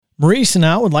Maurice and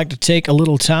I would like to take a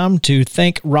little time to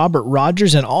thank Robert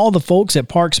Rogers and all the folks at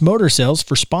Parks Motor Sales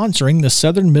for sponsoring the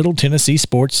Southern Middle Tennessee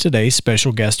Sports Today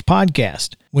special guest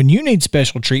podcast. When you need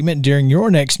special treatment during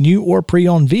your next new or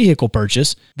pre-owned vehicle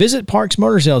purchase, visit Parks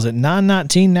Motor Sales at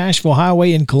 919 Nashville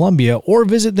Highway in Columbia or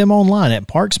visit them online at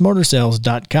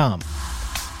parksmotorsales.com.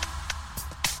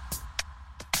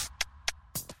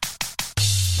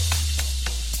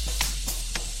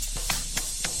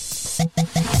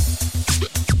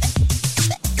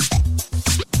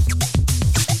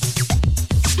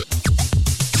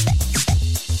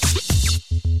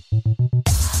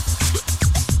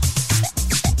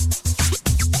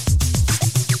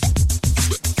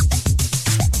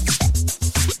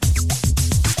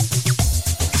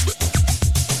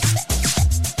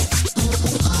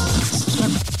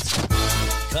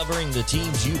 Covering the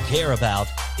teams you care about,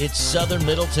 it's Southern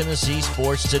Middle Tennessee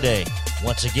Sports Today.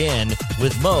 Once again,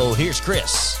 with Mo, here's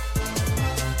Chris.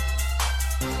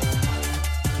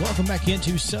 Welcome back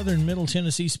into Southern Middle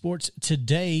Tennessee Sports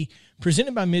Today,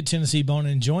 presented by Mid-Tennessee Bone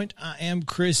and Joint. I am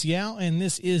Chris Yao, and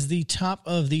this is the top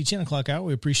of the 10 o'clock hour.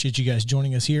 We appreciate you guys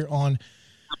joining us here on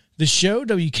the show,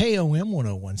 WKOM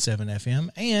 1017 FM,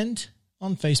 and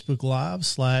on Facebook Live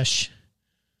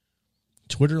 /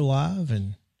 Twitter Live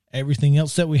and everything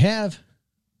else that we have.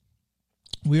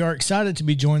 We are excited to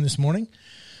be joined this morning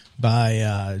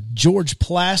by George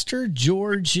Plaster.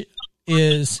 George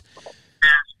is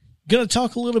going to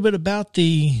talk a little bit about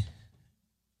the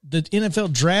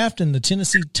NFL draft and the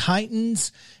Tennessee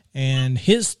Titans and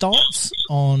his thoughts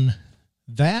on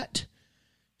that.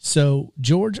 So,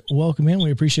 George, welcome in.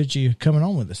 We appreciate you coming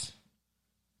on with us.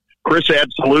 Chris,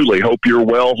 absolutely. Hope you're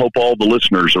well. Hope all the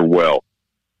listeners are well.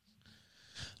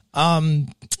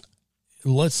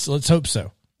 Let's hope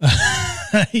so.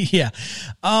 Yeah.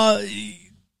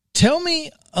 Tell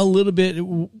me a little bit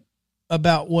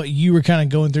about what you were kind of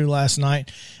going through last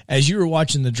night as you were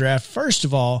watching the draft. First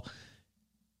of all,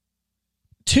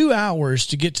 2 hours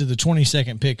to get to the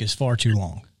 22nd pick is far too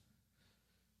long.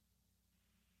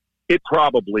 It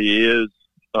probably is.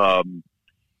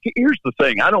 Here's the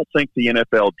thing. I don't think the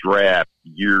NFL draft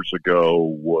years ago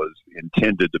was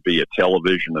intended to be a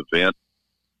television event.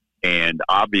 And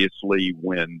obviously,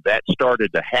 when that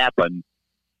started to happen,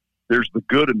 there's the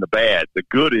good and the bad. The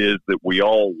good is that we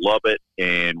all love it,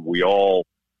 and we all,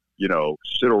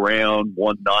 sit around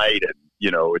one night, and,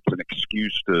 it's an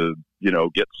excuse to,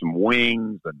 get some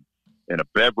wings and a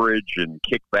beverage and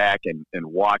kick back and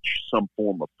watch some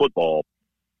form of football.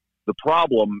 The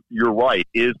problem, you're right,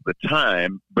 is the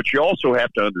time, but you also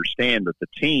have to understand that the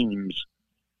teams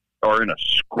are in a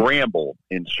scramble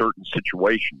in certain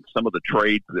situations. Some of the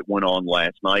trades that went on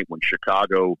last night when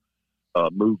Chicago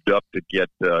moved up to get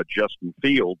Justin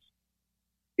Fields,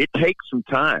 it takes some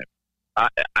time.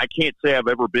 I can't say I've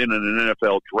ever been in an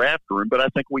NFL draft room, but I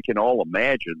think we can all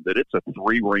imagine that it's a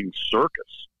three-ring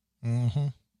circus. Mm-hmm.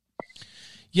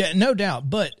 Yeah, no doubt.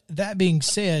 But that being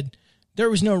said, there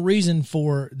was no reason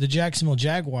for the Jacksonville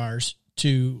Jaguars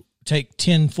to take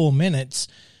 10 full minutes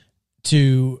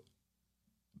to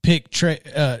pick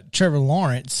Trevor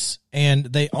Lawrence, and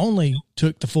they only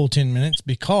took the full 10 minutes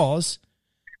because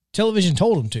television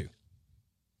told them to.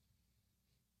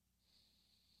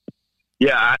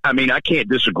 Yeah, I mean, I can't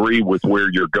disagree with where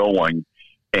you're going,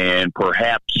 and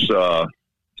perhaps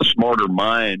smarter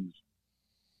minds,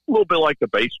 a little bit like the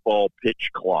baseball pitch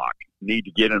clock, need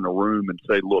to get in a room and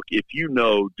say, look, if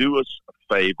do us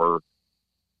a favor,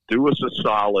 do us a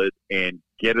solid, and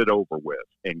get it over with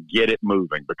and get it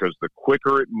moving, because the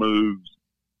quicker it moves,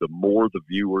 the more the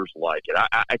viewers like it.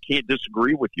 I can't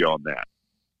disagree with you on that.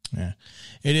 Yeah,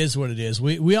 it is what it is.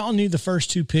 We all knew the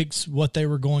first two picks, what they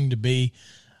were going to be.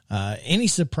 Any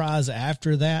surprise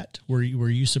after that? Were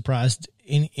you surprised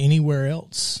anywhere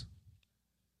else?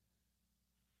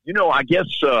 I guess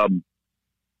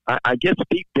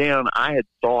deep down I had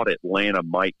thought Atlanta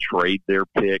might trade their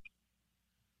pick,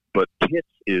 but Pitts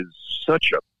is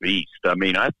such a beast. I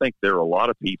mean, I think there are a lot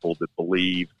of people that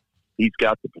believe he's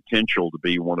got the potential to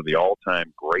be one of the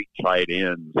all-time great tight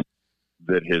ends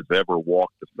that has ever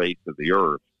walked the face of the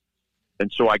earth. And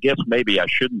so I guess maybe I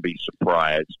shouldn't be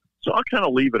surprised. So I'll kind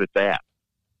of leave it at that.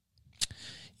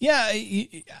 Yeah,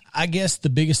 I guess the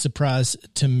biggest surprise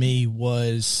to me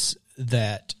was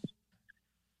that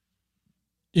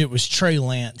it was Trey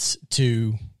Lance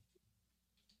to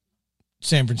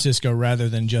San Francisco rather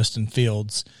than Justin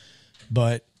Fields.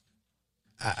 But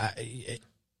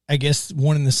I guess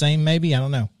one and the same, maybe. I don't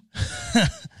know.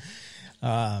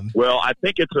 Well, I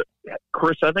think it's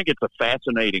a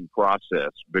fascinating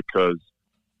process, because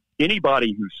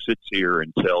anybody who sits here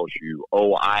and tells you,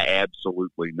 oh, I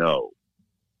absolutely know.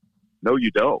 No,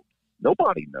 you don't.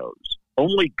 Nobody knows.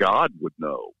 Only God would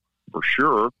know for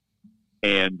sure.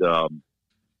 And,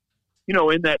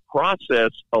 in that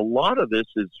process, a lot of this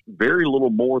is very little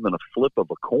more than a flip of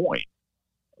a coin.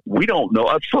 We don't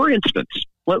know. For instance,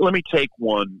 let me take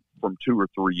one from 2 or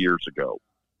 3 years ago.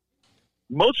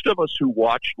 Most of us who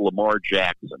watched Lamar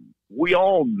Jackson, we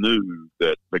all knew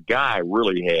that the guy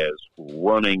really has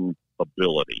running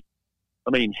ability.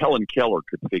 I mean, Helen Keller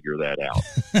could figure that out.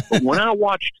 But when I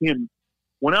watched him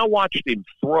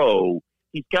throw,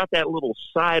 he's got that little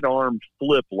sidearm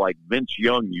flip like Vince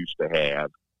Young used to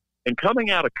have. And coming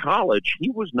out of college,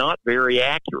 he was not very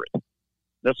accurate.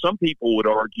 Now, some people would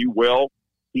argue, well,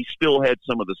 he still had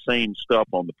some of the same stuff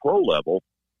on the pro level,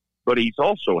 but he's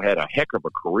also had a heck of a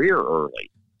career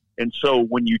early. And so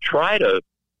when you try to,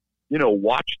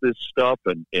 watch this stuff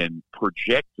and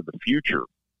project to the future,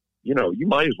 you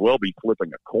might as well be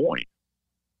flipping a coin.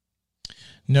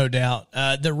 No doubt.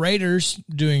 The Raiders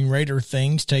doing Raider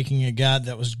things, taking a guy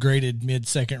that was graded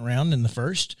mid-second round in the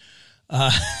first.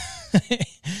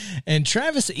 And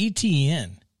Travis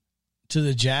Etienne to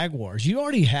the Jaguars. You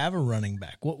already have a running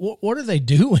back. What are they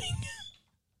doing?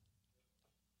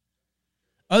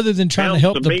 Other than trying to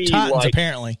help the Titans,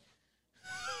 apparently.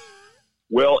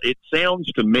 Well, it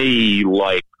sounds to me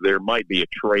like there might be a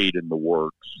trade in the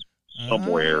works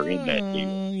somewhere in that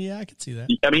deal. Yeah, I could see that.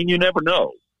 I mean, you never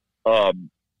know.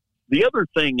 The other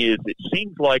thing is, it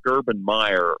seems like Urban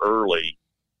Meyer early,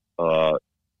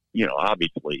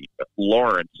 obviously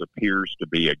Lawrence appears to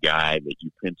be a guy that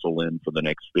you pencil in for the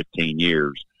next 15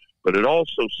 years. But it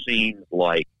also seems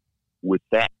like with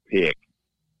that pick,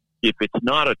 if it's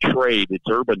not a trade, it's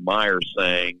Urban Meyer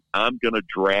saying, I'm going to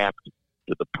draft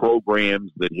to the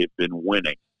programs that have been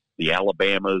winning, the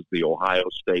Alabamas, the Ohio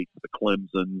States, the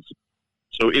Clemsons.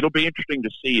 So it'll be interesting to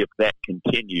see if that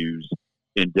continues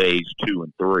in days 2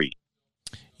 and 3.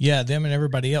 Yeah, them and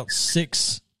everybody else.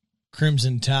 6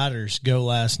 Crimson Tiders go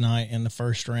last night in the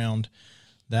first round.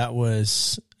 That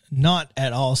was not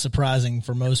at all surprising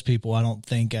for most people, I don't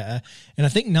think. And I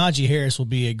think Najee Harris will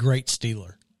be a great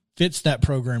Steeler. Fits that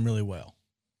program really well.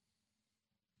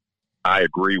 I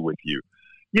agree with you.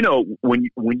 When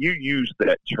you use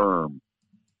that term,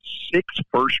 6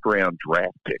 first-round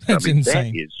draft picks, That's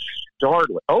insane. That is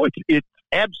startling. Oh, it's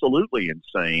absolutely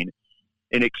insane,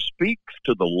 and it speaks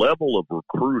to the level of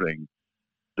recruiting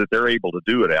that they're able to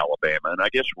do at Alabama. And I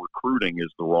guess recruiting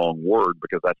is the wrong word,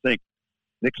 because I think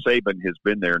Nick Saban has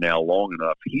been there now long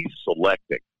enough. He's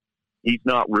selecting. He's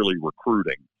not really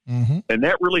recruiting. Mm-hmm. And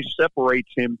that really separates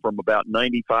him from about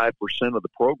 95% of the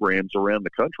programs around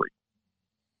the country.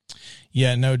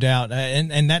 Yeah, no doubt.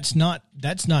 And that's not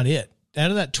it. Out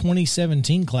of that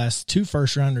 2017 class, 2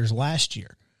 first-rounders last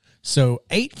year. So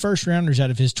 8 first-rounders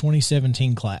out of his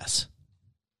 2017 class.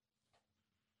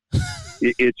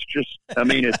 It's just,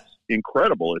 it's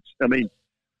incredible.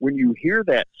 When you hear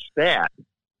that stat,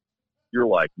 you're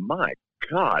like, my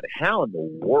God, how in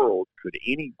the world could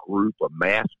any group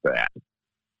amass that?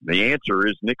 The answer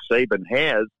is Nick Saban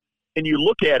has. And you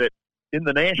look at it in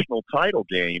the national title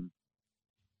game,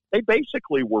 they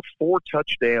basically were 4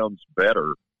 touchdowns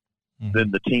better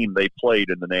than the team they played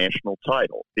in the national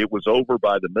title. It was over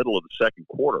by the middle of the second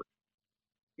quarter.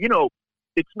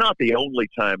 It's not the only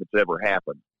time it's ever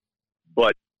happened,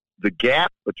 but the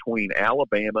gap between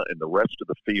Alabama and the rest of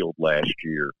the field last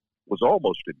year was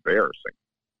almost embarrassing.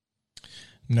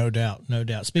 No doubt, no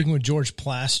doubt. Speaking with George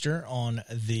Plaster on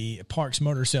the Parks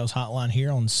Motor Sales Hotline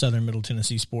here on Southern Middle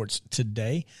Tennessee Sports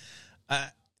Today.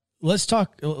 Let's kind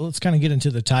of get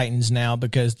into the Titans now,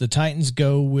 because the Titans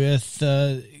go with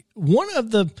one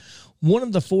of the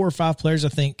 4 or 5 players I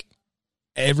think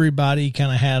everybody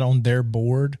kind of had on their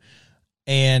board.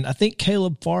 And I think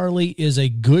Caleb Farley is a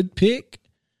good pick,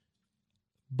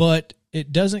 but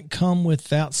it doesn't come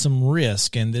without some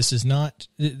risk. And this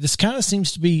kind of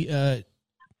seems to be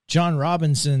John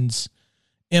Robinson's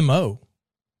MO.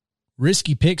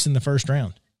 Risky picks in the first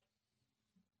round.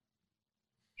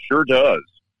 Sure does.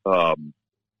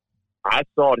 I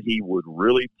thought he would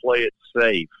really play it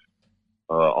safe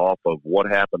off of what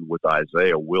happened with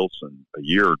Isaiah Wilson a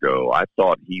year ago. I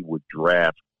thought he would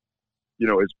draft,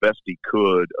 as best he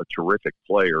could, a terrific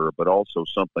player, but also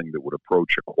something that would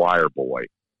approach a choir boy.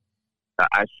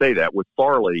 I say that with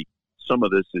Farley, some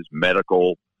of this is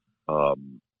medical.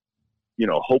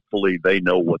 Hopefully they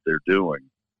know what they're doing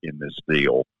in this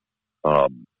deal.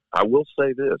 I will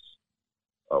say this.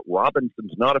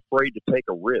 Robinson's not afraid to take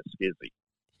a risk, is he?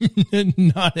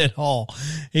 Not at all.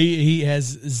 He has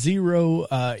zero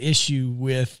issue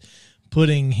with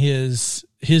putting his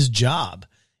job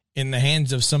in the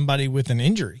hands of somebody with an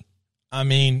injury. I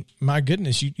mean, my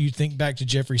goodness, you think back to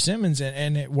Jeffrey Simmons,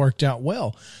 and it worked out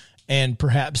well. And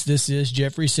perhaps this is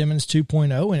Jeffrey Simmons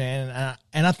 2.0,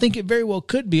 and I think it very well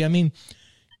could be. I mean,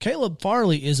 Caleb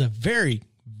Farley is a very,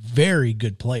 very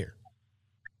good player.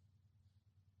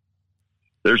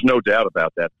 There's no doubt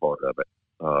about that part of it.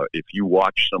 If you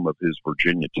watch some of his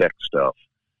Virginia Tech stuff,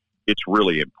 it's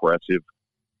really impressive.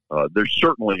 There's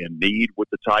certainly a need with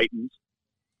the Titans.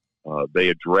 They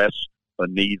addressed a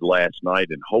need last night,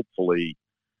 and hopefully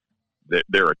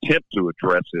their attempt to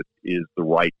address it is the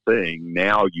right thing.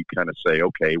 Now you kind of say,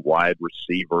 okay, wide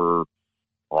receiver,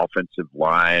 offensive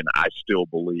line, I still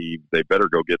believe they better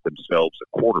go get themselves a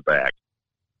quarterback.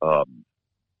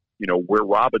 Where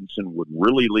Robinson would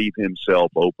really leave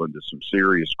himself open to some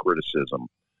serious criticism,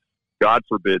 God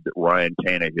forbid that Ryan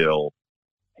Tannehill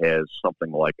has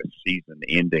something like a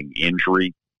season-ending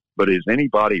injury. But is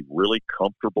anybody really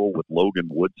comfortable with Logan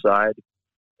Woodside?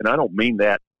 And I don't mean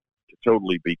that to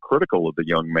totally be critical of the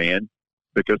young man,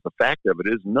 because the fact of it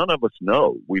is none of us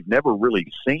know. We've never really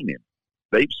seen him.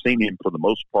 They've seen him for the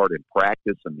most part in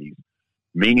practice and these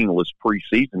meaningless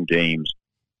preseason games.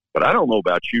 But I don't know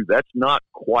about you. That's not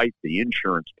quite the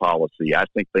insurance policy I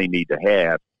think they need to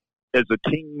have as a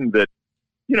team that,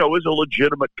 is a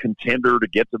legitimate contender to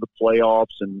get to the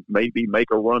playoffs and maybe make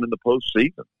a run in the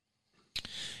postseason.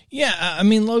 Yeah, I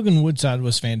mean, Logan Woodside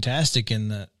was fantastic in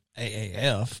the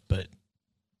AAF, but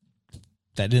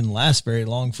that didn't last very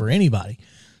long for anybody.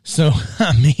 So,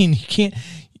 I mean, you can't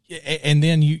 – and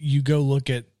then you go look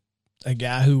at a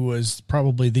guy who was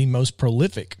probably the most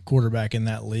prolific quarterback in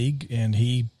that league, and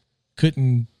he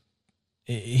couldn't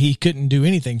do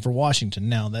anything for Washington.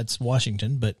 Now, that's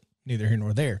Washington, but neither here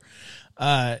nor there.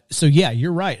 So, yeah,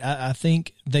 you're right. I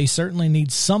think they certainly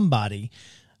need somebody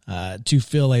to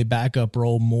fill a backup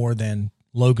role more than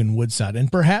Logan Woodside.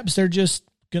 And perhaps they're just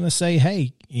going to say,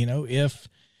 hey, if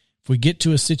we get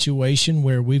to a situation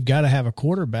where we've got to have a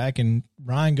quarterback and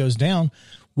Ryan goes down,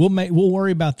 we'll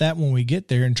worry about that when we get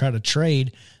there and try to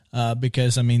trade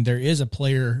because, I mean, there is a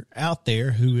player out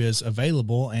there who is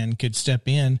available and could step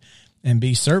in and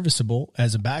be serviceable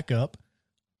as a backup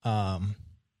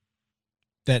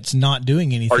that's not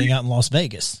doing anything out in Las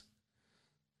Vegas.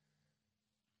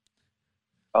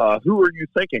 Who are you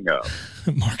thinking of?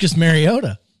 Marcus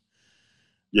Mariota.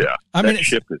 Yeah, I mean,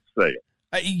 ship is sailed.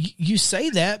 You say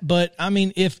that, but I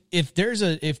mean, if there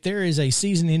is a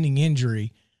season-ending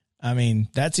injury, I mean,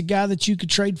 that's a guy that you could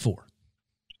trade for.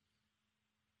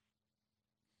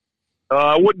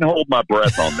 I wouldn't hold my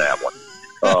breath on that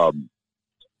one.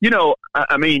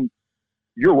 I mean,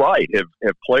 you're right.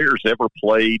 Have players ever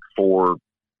played for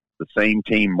the same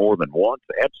team more than once?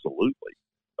 Absolutely.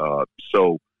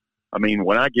 So, I mean,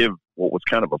 when I give what was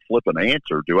kind of a flippant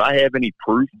answer, do I have any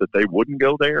proof that they wouldn't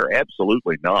go there?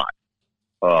 Absolutely not.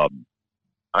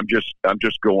 I'm just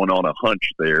going on a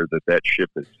hunch there that ship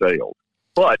has sailed.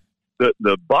 But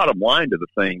the bottom line to the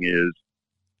thing is,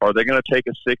 are they going to take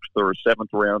a 6th or a 7th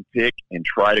round pick and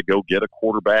try to go get a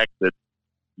quarterback that,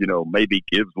 maybe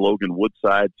gives Logan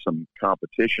Woodside some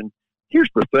competition? Here's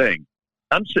the thing.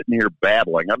 I'm sitting here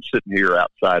babbling. I'm sitting here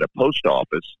outside a post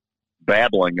office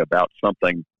babbling about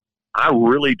something I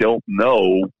really don't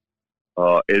know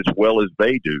as well as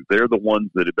they do. They're the ones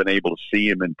that have been able to see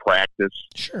him in practice.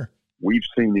 Sure. We've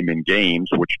seen him in games,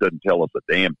 which doesn't tell us a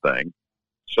damn thing.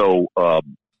 So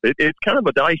it's kind of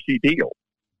a dicey deal.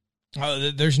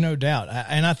 Oh, there's no doubt.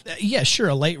 Sure,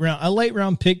 a late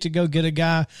round pick to go get a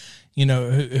guy,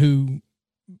 who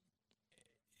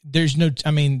there's no.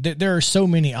 I mean, there are so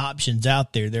many options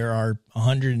out there. There are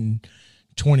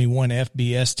 121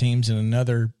 FBS teams and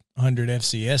another 100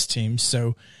 FCS teams.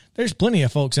 So there's plenty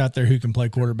of folks out there who can play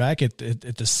quarterback at the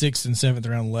 6th and 7th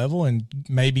round level and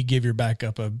maybe give your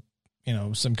backup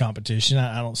some competition.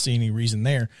 I don't see any reason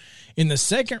there. In the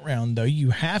 2nd round, though,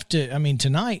 you have to. I mean,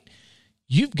 tonight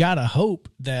you've got to hope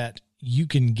that you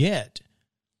can get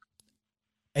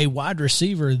a wide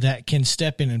receiver that can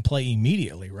step in and play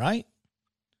immediately, right?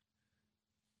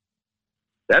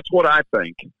 That's what I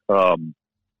think.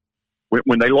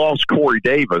 When they lost Corey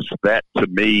Davis, that to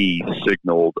me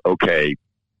signaled, okay,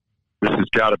 this has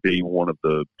got to be one of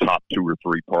the top 2 or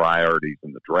 3 priorities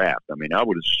in the draft. I mean, I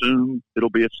would assume it'll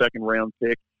be a 2nd round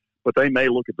pick, but they may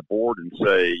look at the board and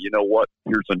say, you know what,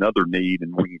 here's another need,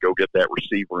 and we can go get that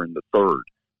receiver in the 3rd.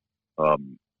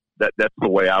 That's the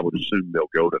way I would assume they'll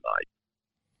go tonight.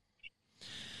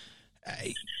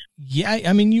 Yeah,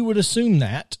 I mean, you would assume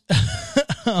that.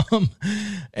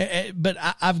 But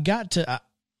I've got to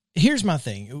here's my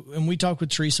thing. And we talked with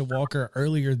Teresa Walker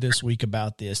earlier this week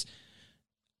about this.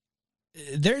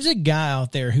 There's a guy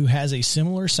out there who has a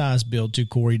similar size build to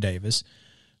Corey Davis,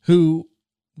 who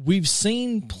we've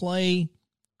seen play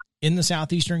in the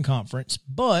Southeastern Conference,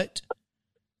 but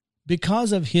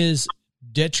because of his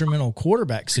detrimental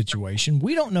quarterback situation,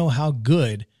 we don't know how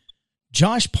good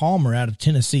Josh Palmer out of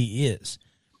Tennessee is.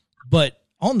 But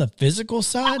on the physical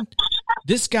side,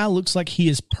 this guy looks like he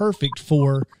is perfect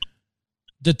for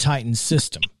the Titans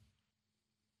system.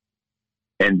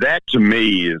 And that, to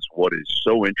me, is what is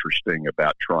so interesting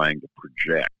about trying to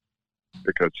project.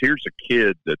 Because here's a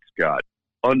kid that's got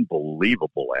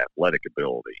unbelievable athletic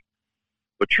ability.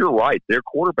 But you're right. Their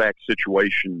quarterback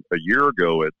situation a year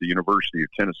ago at the University of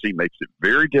Tennessee makes it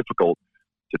very difficult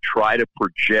to try to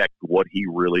project what he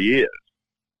really is.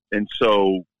 And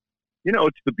so,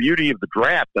 it's the beauty of the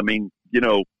draft. I mean,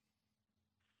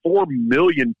 4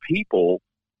 million people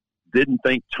didn't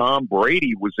think Tom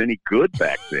Brady was any good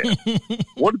back then.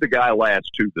 What did the guy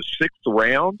last to? The 6th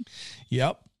round?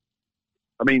 Yep.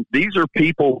 I mean, these are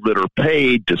people that are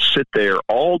paid to sit there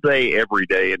all day, every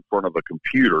day in front of a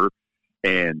computer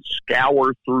and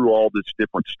scour through all this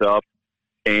different stuff.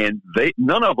 And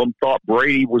none of them thought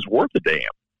Brady was worth a damn.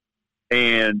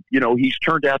 And, he's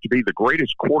turned out to be the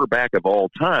greatest quarterback of all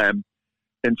time.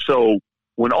 And so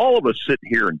when all of us sit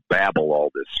here and babble all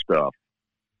this stuff,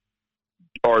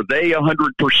 are they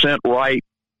 100% right?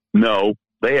 No,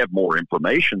 they have more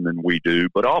information than we do,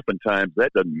 but oftentimes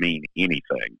that doesn't mean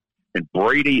anything. And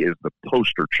Brady is the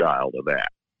poster child of that.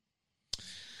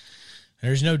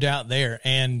 There's no doubt there.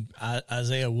 And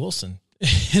Isaiah Wilson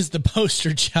is the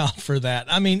poster child for that.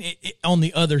 I mean, on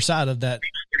the other side of that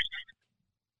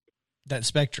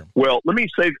spectrum. Well, let me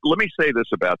say this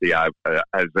about the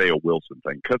Isaiah Wilson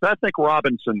thing, because I think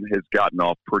Robinson has gotten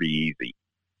off pretty easy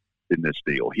in this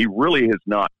deal. He really has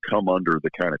not come under the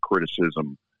kind of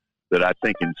criticism that I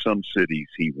think in some cities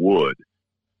he would.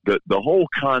 The whole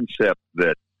concept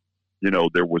that,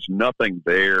 there was nothing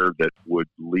there that would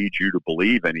lead you to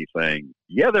believe anything.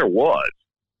 Yeah, there was.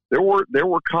 There were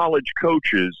college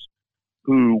coaches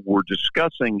who were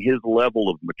discussing his level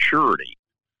of maturity.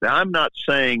 Now, I'm not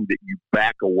saying that you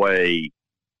back away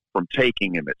from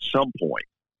taking him at some point,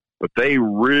 but they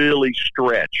really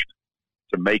stretched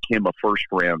to make him a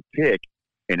first-round pick,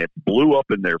 and it blew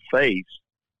up in their face.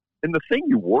 And the thing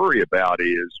you worry about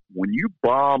is when you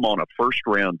bomb on a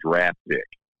first-round draft pick,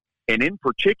 and in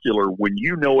particular, when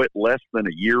you know it less than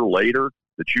a year later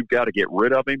that you've got to get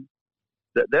rid of him,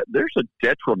 that there's a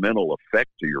detrimental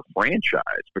effect to your franchise,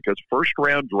 because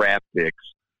first-round draft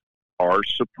picks are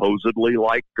supposedly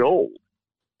like gold.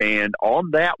 And on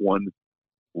that one,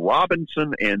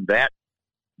 Robinson and that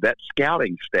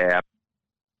scouting staff,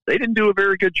 they didn't do a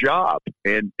very good job.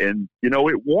 And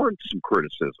it warrants some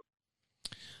criticism.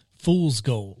 Fool's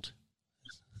gold.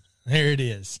 There it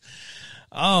is.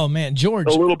 Oh man, George.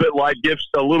 A little bit like gifts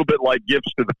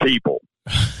to the people.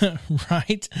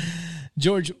 Right.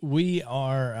 George, we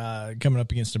are coming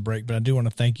up against a break, but I do want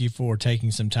to thank you for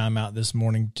taking some time out this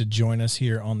morning to join us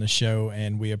here on the show,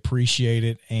 and we appreciate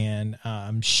it, and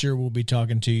I'm sure we'll be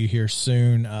talking to you here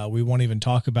soon. We won't even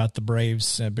talk about the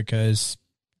Braves because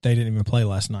they didn't even play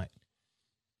last night.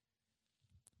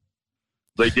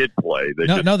 They did play. They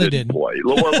didn't play.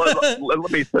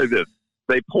 Let me say this.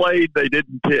 They played, they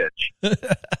didn't pitch.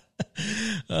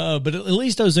 But at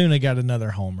least Ozuna got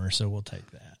another homer, so we'll take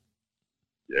that.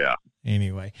 Yeah.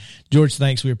 Anyway, George,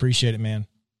 thanks. We appreciate it, man.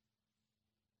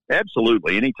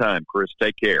 Absolutely. Anytime, Chris.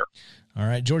 Take care. All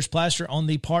right. George Plaster on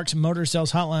the Parks Motor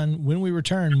Sales Hotline. When we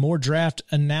return, more draft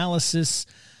analysis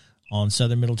on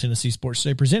Southern Middle Tennessee Sports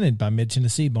Today, presented by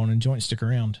Mid-Tennessee Bone and Joint. Stick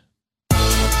around.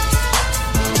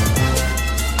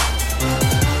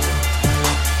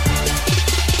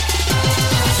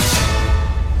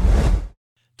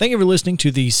 Thank you for listening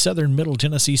to the Southern Middle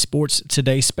Tennessee Sports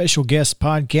Today special guest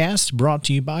podcast brought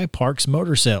to you by Parks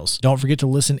Motor Sales. Don't forget to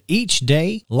listen each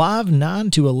day live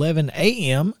 9 to 11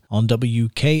 a.m. on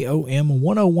WKOM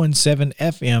 1017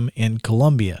 FM in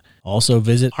Columbia. Also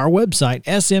visit our website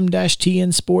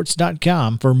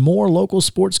sm-tnsports.com for more local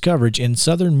sports coverage in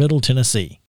Southern Middle Tennessee.